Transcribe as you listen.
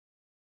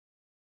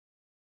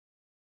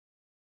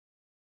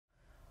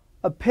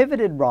A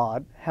pivoted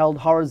rod held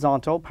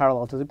horizontal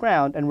parallel to the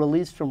ground and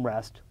released from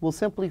rest will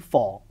simply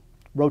fall,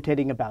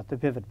 rotating about the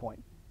pivot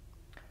point.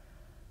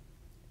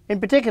 In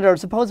particular,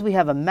 suppose we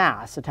have a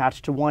mass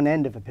attached to one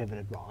end of a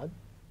pivoted rod.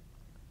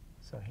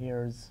 So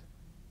here's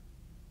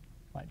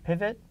my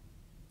pivot.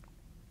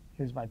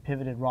 Here's my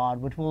pivoted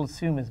rod, which we'll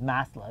assume is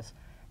massless.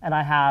 And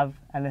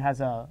it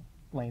has a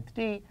length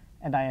d,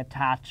 and I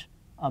attach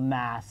a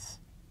mass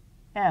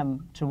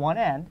m to one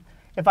end.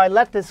 If I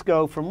let this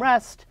go from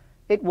rest,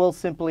 it will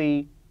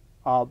simply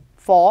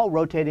fall,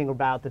 rotating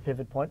about the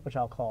pivot point, which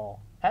I'll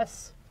call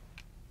S.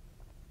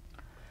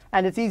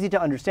 And it's easy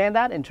to understand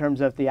that in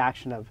terms of the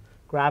action of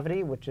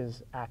gravity, which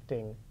is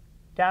acting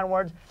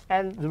downwards,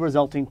 and the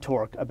resulting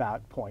torque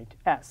about point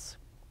S.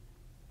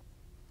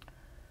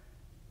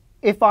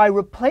 If I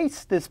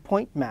replace this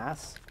point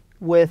mass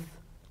with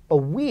a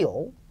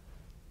wheel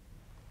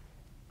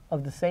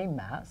of the same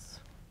mass,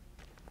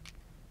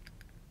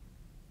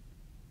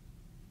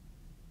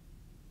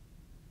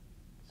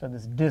 so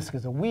this disk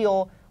is a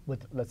wheel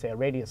with, let's say, a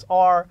radius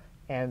r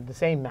and the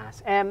same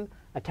mass m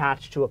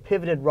attached to a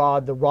pivoted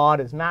rod. The rod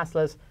is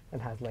massless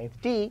and has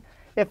length d.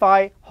 If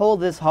I hold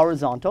this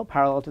horizontal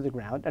parallel to the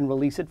ground and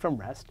release it from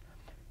rest,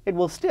 it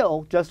will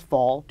still just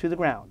fall to the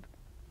ground.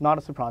 Not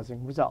a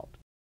surprising result.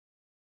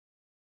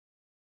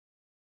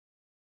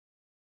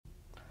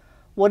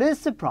 What is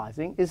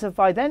surprising is if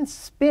I then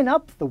spin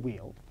up the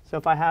wheel. So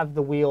if I have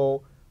the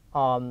wheel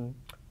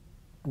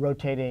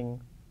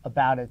rotating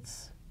about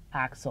its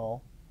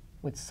axle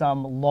with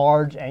some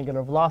large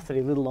angular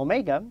velocity, little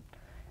omega,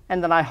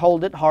 and then I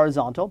hold it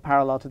horizontal,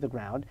 parallel to the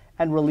ground,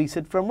 and release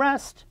it from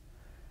rest,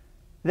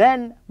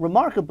 then,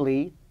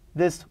 remarkably,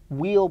 this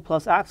wheel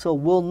plus axle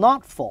will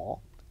not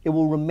fall. It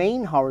will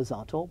remain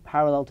horizontal,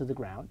 parallel to the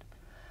ground.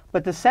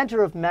 But the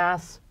center of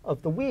mass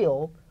of the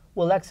wheel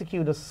will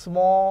execute a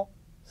small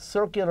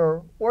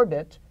circular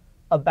orbit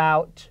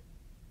about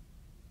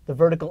the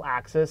vertical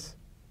axis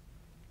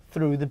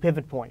through the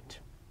pivot point.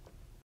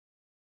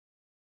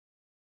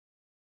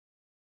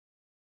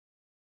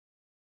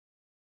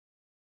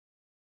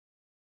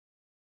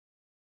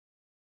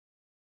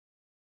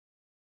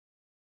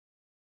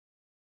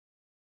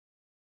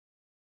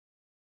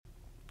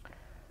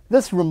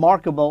 This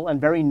remarkable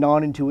and very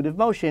non-intuitive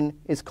motion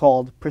is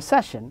called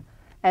precession,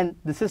 and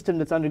the system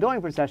that's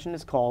undergoing precession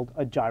is called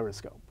a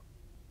gyroscope.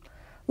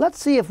 Let's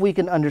see if we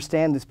can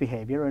understand this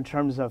behavior in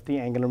terms of the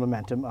angular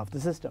momentum of the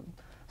system.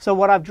 So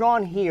what I've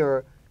drawn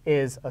here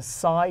is a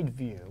side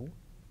view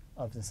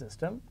of the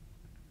system.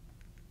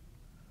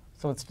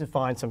 So let's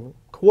define some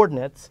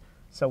coordinates.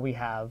 So we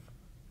have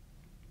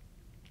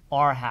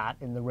r hat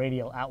in the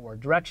radial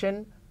outward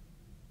direction,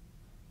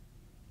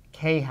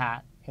 k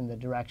hat in the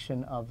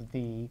direction of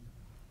the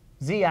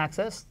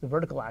z-axis, the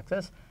vertical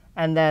axis,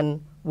 and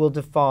then we'll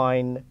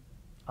define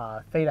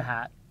theta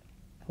hat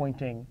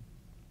pointing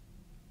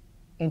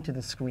into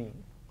the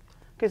screen.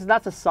 Okay, so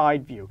that's a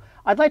side view.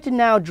 I'd like to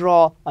now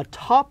draw a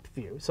top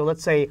view. So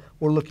let's say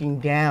we're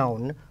looking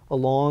down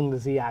along the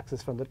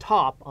z-axis from the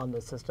top on the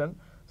system.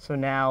 So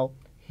now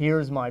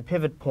here's my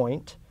pivot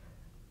point,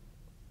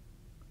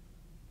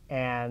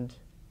 and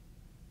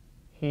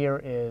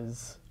here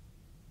is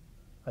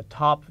a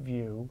top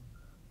view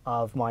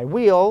of my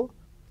wheel.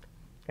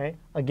 Okay.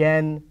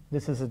 Again,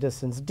 this is a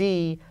distance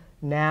d.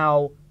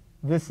 Now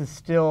this is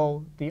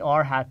still the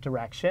r hat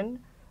direction.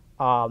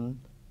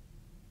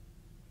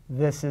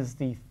 This is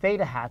the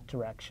theta hat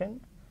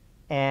direction,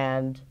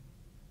 and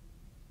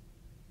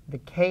the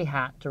k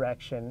hat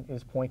direction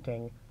is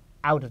pointing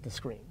out of the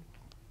screen.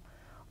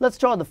 Let's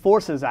draw the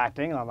forces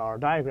acting on our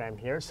diagram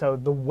here. So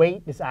the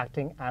weight is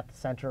acting at the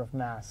center of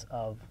mass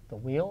of the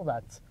wheel.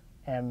 That's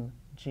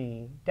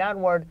mg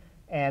downward.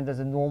 And there's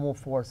a normal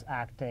force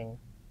acting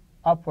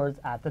upwards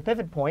at the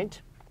pivot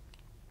point.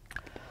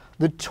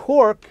 The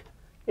torque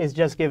is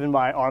just given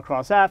by r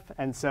cross f,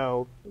 and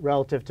so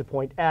relative to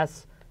point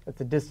S, that's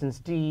the distance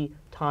d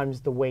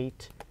times the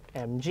weight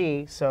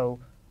mg. So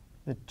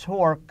the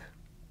torque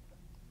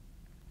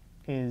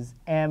is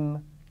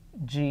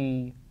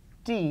mgd,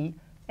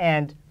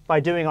 and by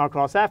doing r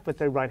cross f with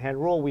the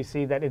right-hand rule, we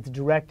see that it's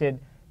directed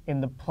in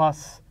the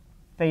plus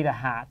theta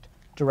hat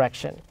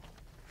direction.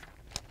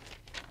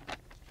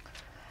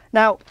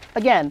 Now,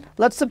 again,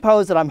 let's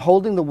suppose that I'm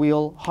holding the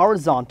wheel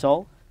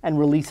horizontal and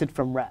release it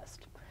from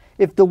rest.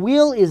 If the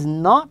wheel is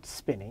not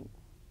spinning,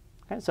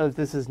 okay, so if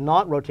this is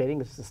not rotating,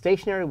 this is a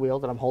stationary wheel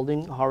that I'm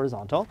holding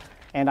horizontal,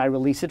 and I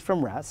release it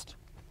from rest,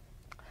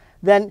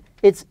 then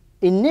its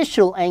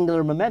initial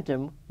angular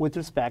momentum with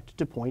respect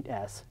to point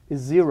S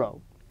is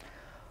 0.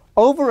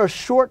 Over a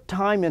short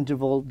time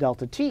interval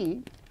delta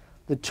t,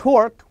 the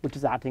torque, which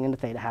is acting in the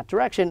theta hat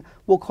direction,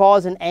 will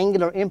cause an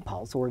angular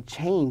impulse, or a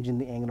change in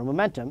the angular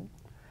momentum.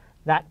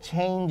 That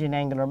change in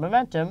angular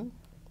momentum,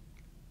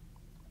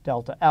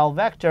 delta L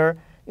vector,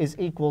 is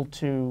equal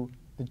to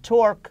the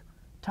torque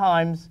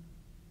times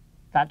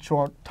that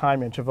short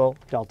time interval,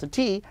 delta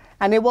t,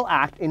 and it will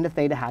act in the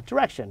theta hat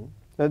direction.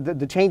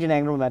 The change in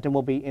angular momentum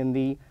will be in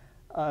the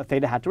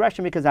theta hat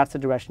direction because that's the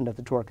direction that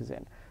the torque is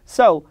in.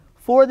 So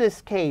for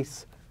this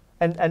case,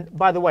 And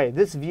by the way,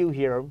 this view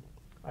here,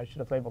 I should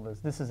have labeled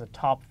this is a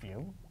top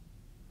view.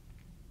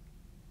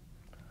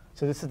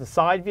 So this is the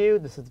side view.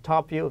 This is the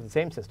top view of the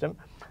same system.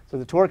 So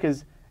the torque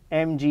is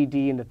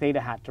mgd in the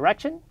theta hat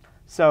direction.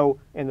 So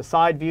in the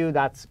side view,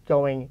 that's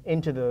going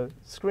into the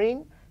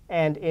screen.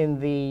 And in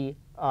the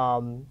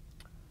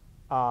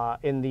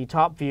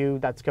top view,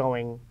 that's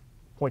going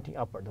pointing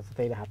upward. That's the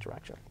theta hat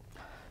direction.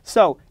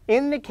 So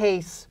in the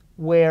case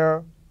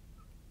where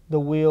the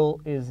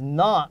wheel is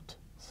not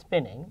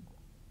spinning,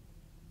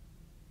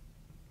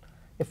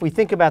 if we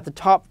think about the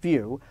top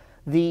view,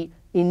 the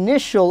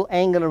initial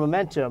angular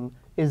momentum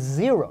is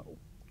 0,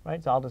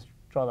 right? So I'll just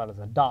draw that as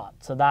a dot.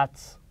 So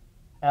that's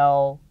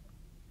L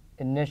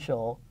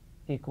initial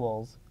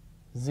equals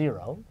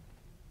 0.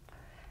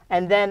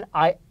 And then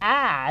I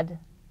add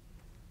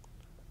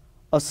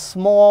a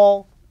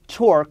small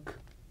torque,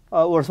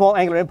 or a small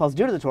angular impulse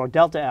due to the torque,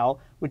 delta L,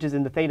 which is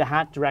in the theta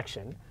hat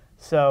direction.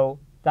 So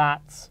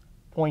that's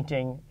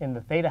pointing in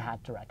the theta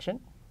hat direction.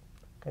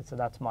 Okay, so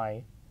that's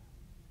my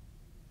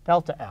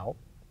delta L.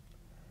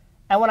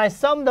 And when I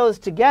sum those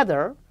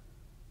together,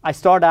 I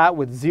start out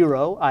with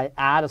 0. I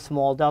add a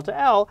small delta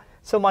L.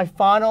 So my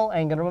final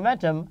angular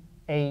momentum,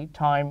 a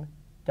time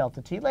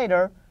delta t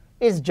later,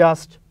 is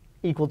just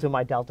equal to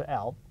my delta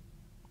L.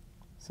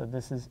 So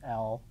this is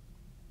L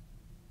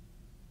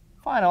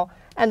final.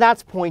 And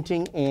that's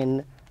pointing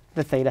in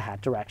the theta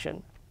hat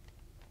direction.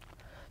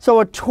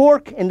 So a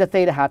torque in the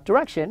theta hat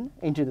direction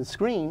into the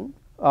screen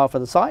for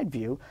the side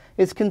view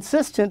is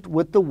consistent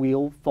with the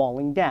wheel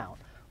falling down.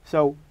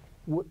 So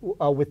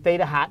with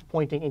theta hat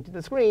pointing into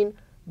the screen,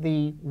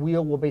 the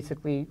wheel will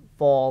basically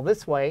fall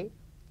this way.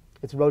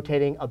 It's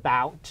rotating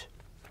about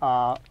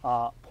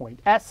point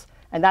S,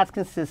 and that's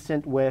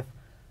consistent with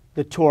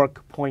the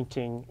torque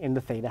pointing in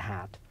the theta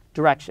hat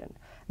direction.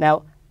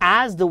 Now,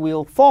 as the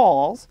wheel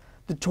falls,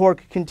 the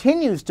torque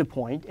continues to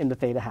point in the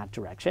theta hat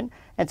direction,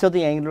 and so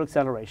the angular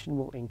acceleration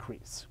will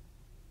increase.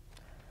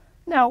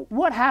 Now,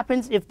 what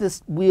happens if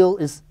this wheel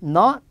is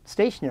not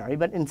stationary,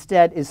 but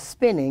instead is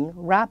spinning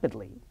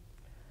rapidly?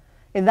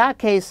 In that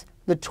case,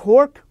 the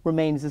torque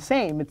remains the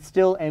same. It's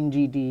still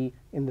mgd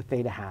in the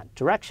theta hat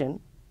direction.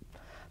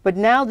 But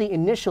now the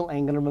initial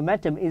angular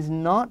momentum is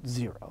not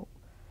 0.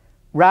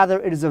 Rather,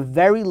 it is a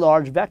very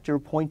large vector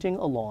pointing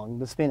along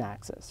the spin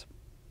axis.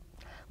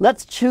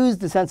 Let's choose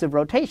the sense of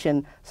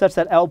rotation such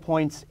that L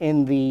points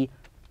in the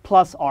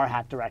plus r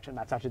hat direction.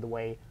 That's actually the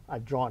way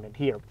I've drawn it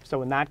here.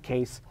 So in that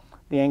case,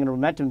 the angular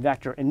momentum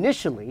vector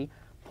initially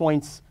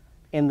points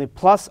in the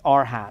plus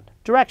r hat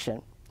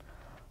direction.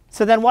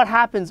 So then what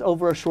happens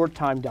over a short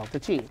time delta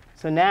t?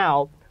 So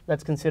now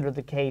let's consider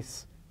the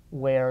case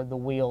where the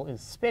wheel is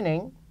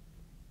spinning.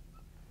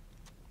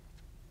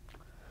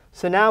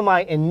 So now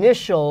my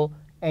initial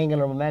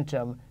angular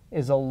momentum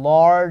is a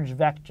large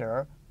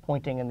vector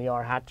pointing in the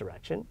r hat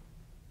direction.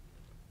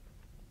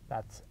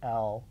 That's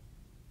L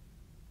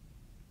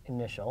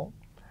initial.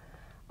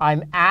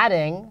 I'm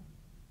adding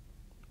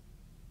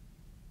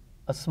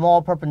a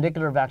small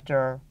perpendicular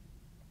vector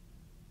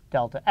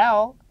delta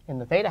L in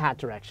the theta hat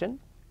direction.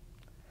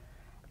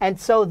 And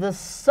so the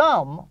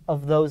sum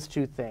of those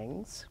two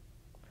things,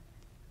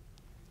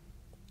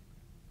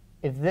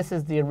 if this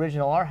is the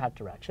original r hat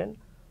direction,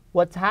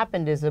 what's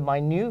happened is that my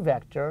new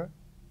vector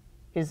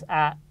is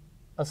at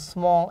a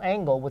small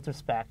angle with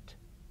respect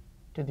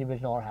to the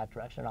original r hat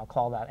direction. I'll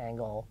call that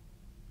angle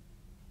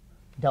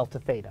delta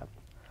theta.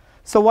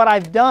 So what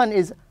I've done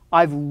is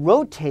I've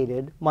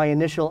rotated my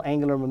initial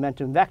angular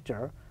momentum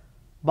vector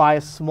by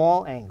a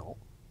small angle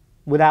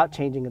without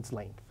changing its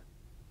length.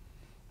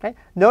 Okay?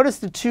 Notice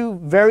the two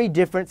very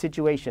different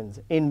situations.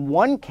 In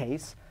one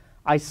case,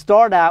 I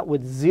start out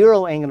with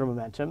 0 angular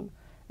momentum,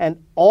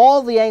 and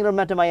all the angular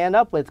momentum I end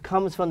up with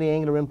comes from the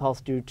angular impulse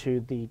due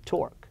to the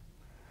torque.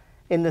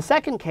 In the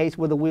second case,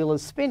 where the wheel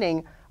is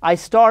spinning, I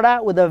start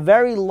out with a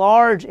very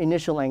large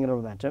initial angular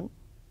momentum.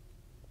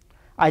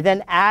 I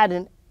then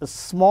add a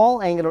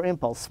small angular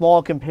impulse,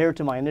 small compared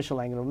to my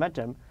initial angular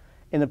momentum,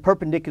 in the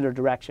perpendicular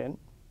direction.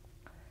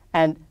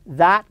 And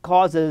that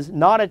causes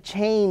not a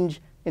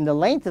change in the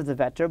length of the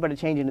vector, but a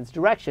change in its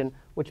direction,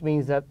 which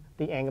means that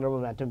the angular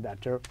momentum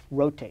vector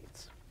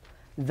rotates.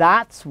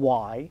 That's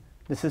why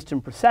the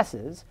system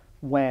precesses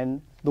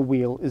when the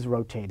wheel is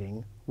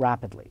rotating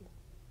rapidly.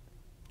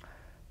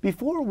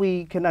 Before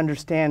we can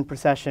understand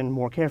precession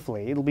more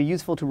carefully, it'll be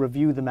useful to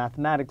review the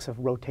mathematics of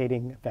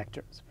rotating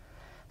vectors.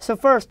 So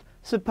first,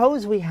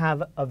 suppose we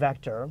have a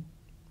vector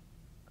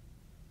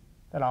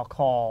that I'll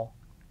call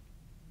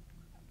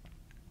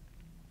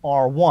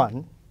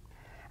R1,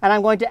 and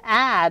I'm going to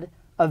add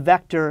a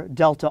vector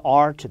delta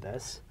r to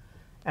this,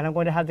 and I'm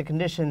going to have the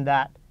condition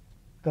that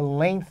the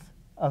length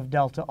of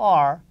delta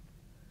r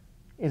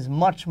is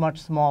much, much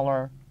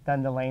smaller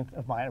than the length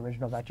of my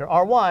original vector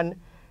R1,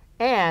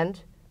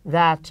 and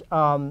that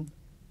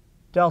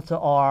delta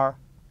r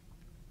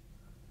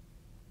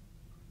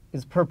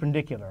is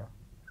perpendicular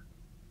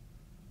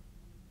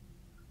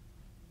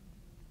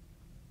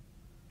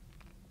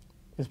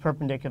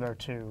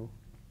to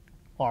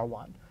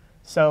R1.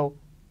 So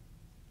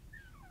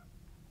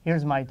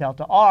here's my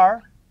delta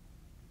r,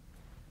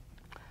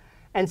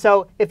 And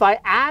so if I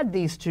add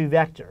these two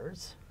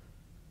vectors,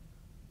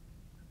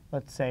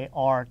 let's say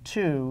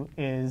R2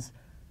 is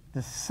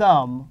the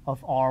sum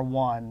of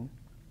R1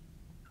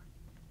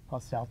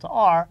 plus delta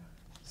R.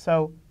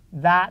 So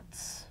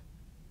that's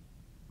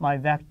my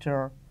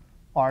vector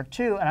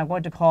R2, and I'm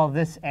going to call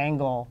this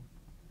angle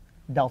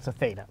delta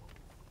theta.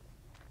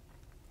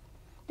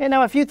 And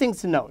now a few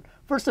things to note.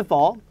 First of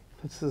all,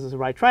 since this is a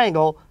right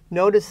triangle,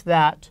 notice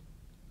that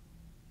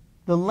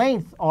the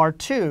length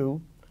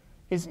R2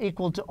 is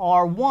equal to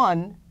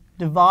R1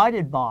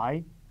 divided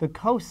by the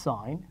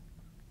cosine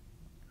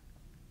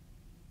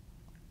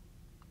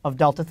of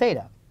delta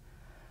theta.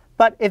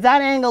 But if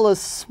that angle is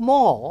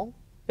small,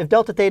 if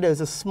delta theta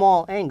is a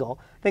small angle,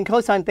 then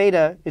cosine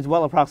theta is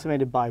well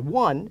approximated by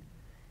 1.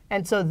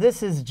 And so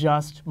this is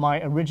just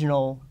my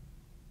original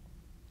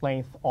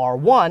length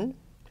R1.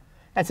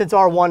 And since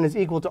R1 is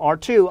equal to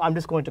R2, I'm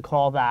just going to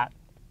call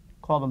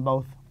them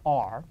both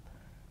R.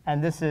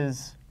 And this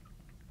is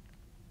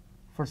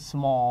for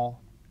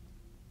small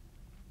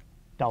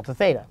delta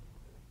theta.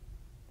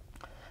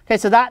 OK,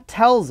 so that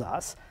tells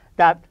us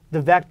that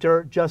the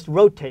vector just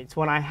rotates.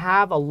 When I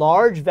have a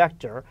large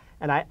vector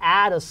and I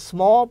add a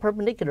small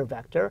perpendicular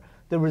vector,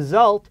 the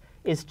result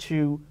is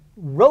to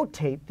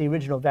rotate the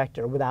original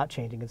vector without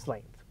changing its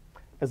length.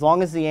 As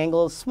long as the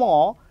angle is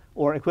small,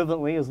 or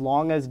equivalently, as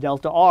long as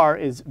delta r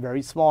is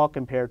very small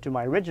compared to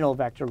my original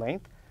vector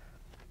length,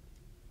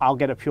 I'll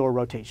get a pure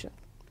rotation.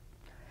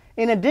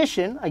 In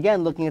addition,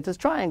 again, looking at this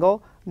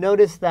triangle,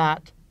 notice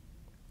that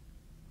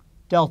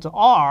delta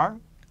r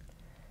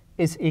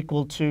is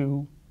equal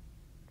to,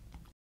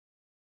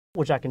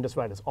 which I can just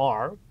write as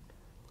r,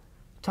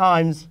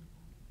 times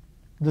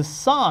the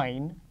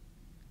sine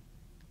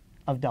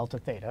of delta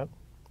theta.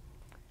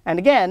 And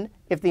again,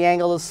 if the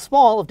angle is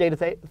small, if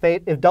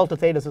delta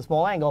theta is a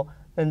small angle,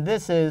 then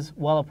this is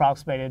well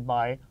approximated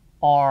by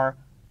r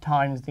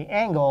times the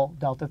angle,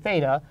 delta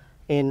theta,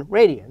 in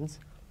radians.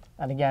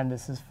 And again,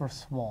 this is for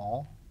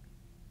small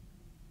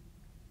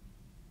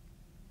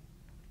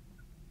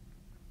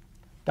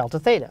delta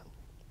theta.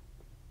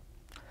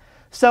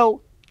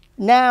 So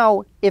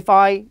now, if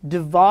I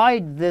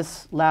divide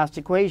this last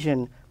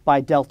equation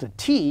by delta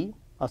t,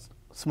 a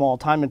small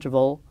time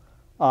interval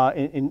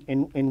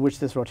in which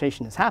this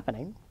rotation is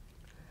happening,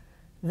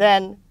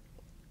 then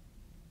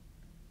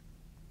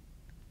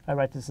I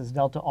write this as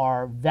delta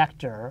r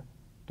vector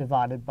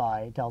divided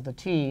by delta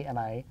t, and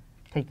I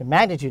take the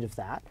magnitude of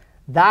that.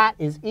 That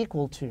is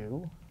equal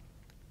to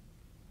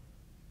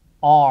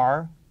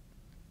r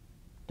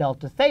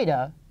delta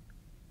theta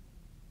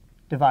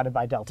divided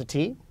by delta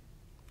t.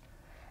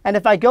 And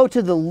if I go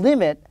to the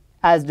limit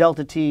as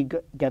delta t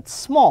gets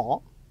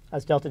small,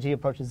 as delta t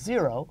approaches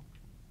 0,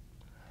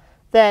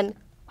 then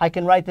I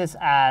can write this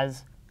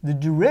as the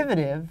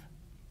derivative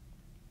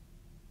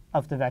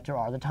of the vector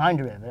r, the time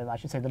derivative, I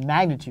should say the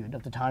magnitude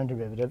of the time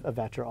derivative of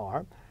vector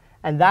r.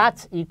 And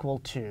that's equal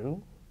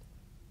to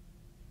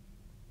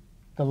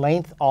the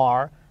length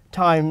r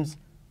times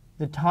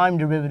the time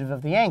derivative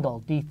of the angle,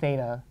 d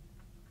theta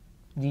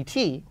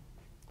dt.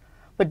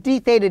 But d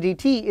theta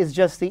dt is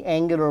just the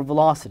angular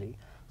velocity.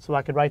 So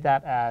I could write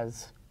that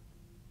as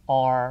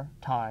r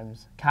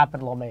times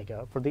capital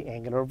omega for the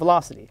angular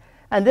velocity.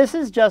 And this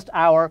is just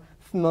our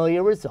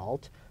familiar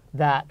result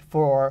that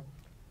for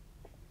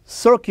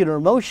circular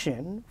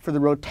motion, for the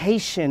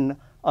rotation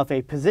of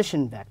a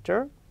position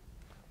vector,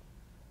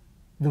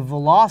 the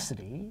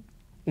velocity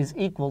is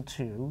equal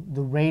to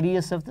the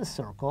radius of the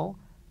circle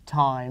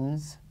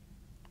times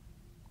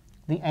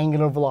the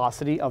angular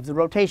velocity of the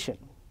rotation.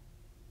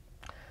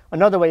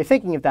 Another way of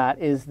thinking of that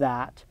is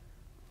that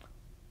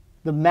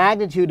the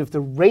magnitude of the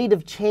rate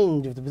of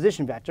change of the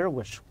position vector,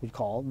 which we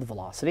call the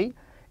velocity,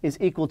 is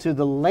equal to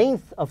the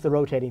length of the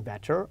rotating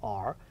vector,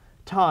 r,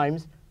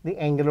 times the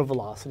angular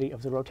velocity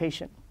of the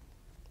rotation.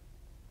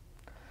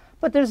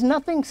 But there's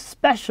nothing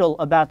special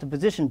about the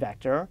position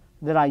vector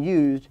that I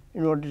used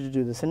in order to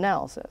do this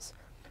analysis.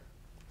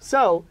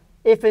 So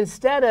if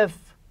instead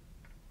of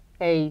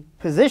a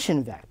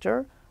position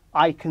vector,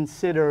 I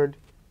considered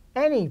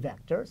any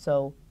vector,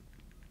 so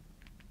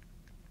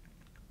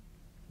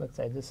let's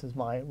say this is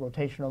my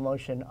rotational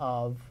motion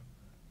of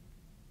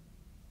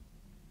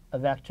a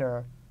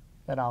vector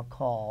that I'll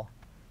call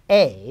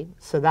A.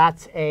 So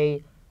that's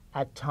A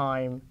at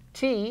time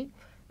t.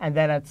 And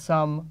then at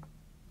some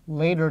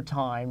later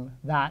time,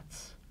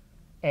 that's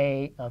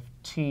A of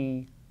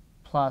t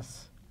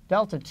plus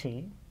delta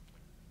t.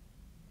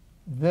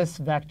 This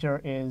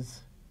vector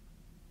is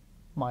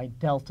my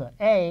delta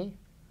A.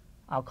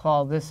 I'll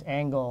call this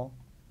angle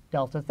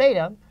delta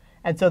theta.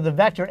 And so the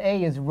vector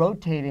A is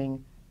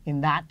rotating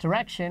in that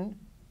direction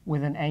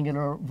with an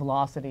angular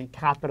velocity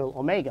capital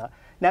omega.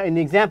 Now, in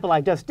the example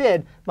I just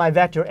did, my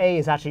vector A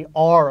is actually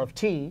r of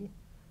t.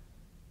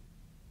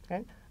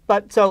 Okay?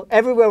 But so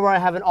everywhere where I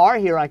have an r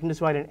here, I can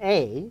just write an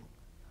A.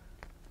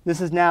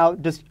 This is now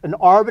just an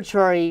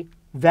arbitrary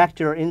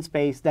vector in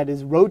space that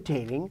is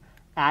rotating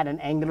at an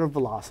angular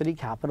velocity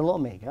capital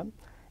omega.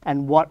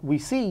 And what we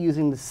see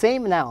using the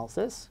same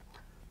analysis,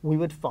 we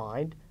would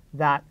find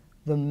that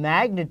the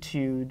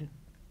magnitude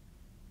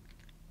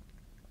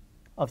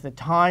of the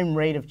time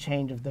rate of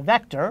change of the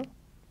vector,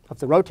 of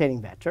the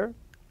rotating vector,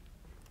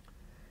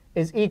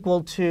 is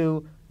equal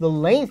to the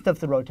length of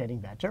the rotating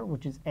vector,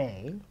 which is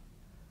a,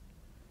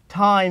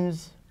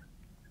 times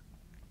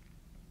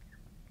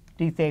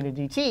d theta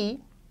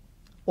dt,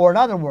 or in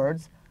other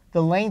words,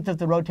 the length of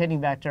the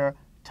rotating vector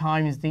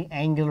times the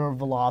angular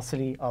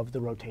velocity of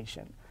the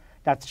rotation.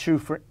 That's true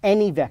for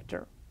any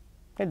vector.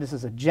 Okay, this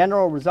is a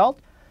general result.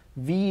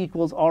 V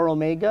equals r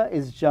omega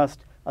is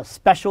just a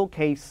special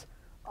case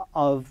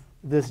of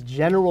this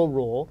general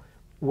rule,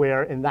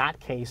 where in that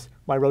case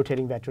my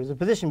rotating vector is a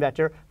position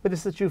vector, but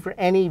this is true for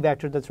any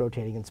vector that's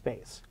rotating in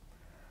space.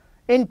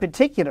 In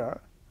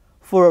particular,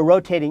 for a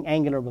rotating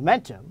angular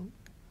momentum,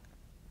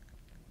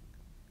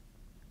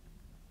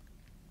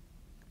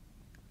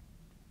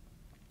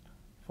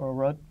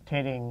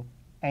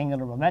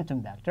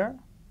 vector,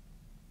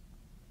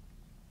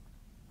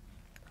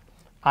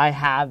 I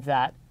have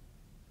that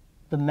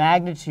the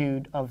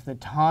magnitude of the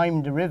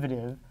time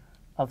derivative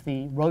of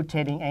the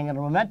rotating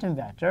angular momentum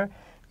vector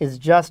is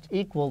just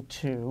equal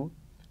to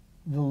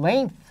the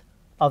length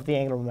of the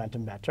angular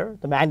momentum vector,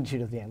 the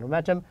magnitude of the angular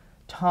momentum,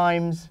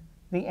 times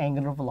the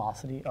angular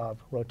velocity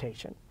of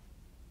rotation.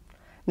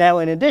 Now,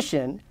 in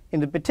addition, in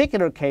the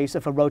particular case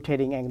of a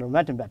rotating angular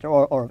momentum vector,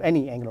 or of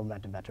any angular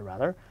momentum vector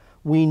rather,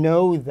 we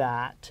know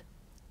that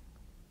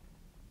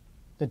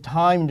the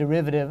time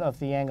derivative of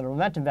the angular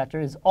momentum vector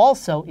is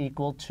also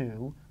equal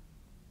to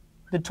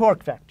the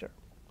torque vector.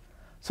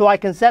 So I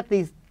can set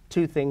these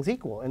two things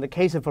equal. In the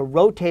case of a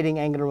rotating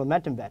angular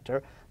momentum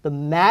vector, the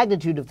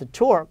magnitude of the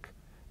torque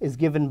is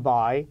given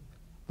by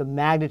the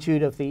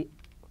magnitude of the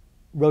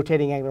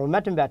rotating angular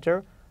momentum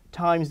vector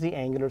times the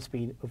angular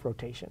speed of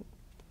rotation.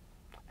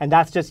 And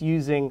that's just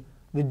using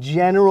the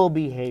general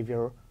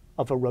behavior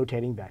of a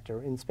rotating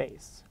vector in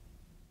space.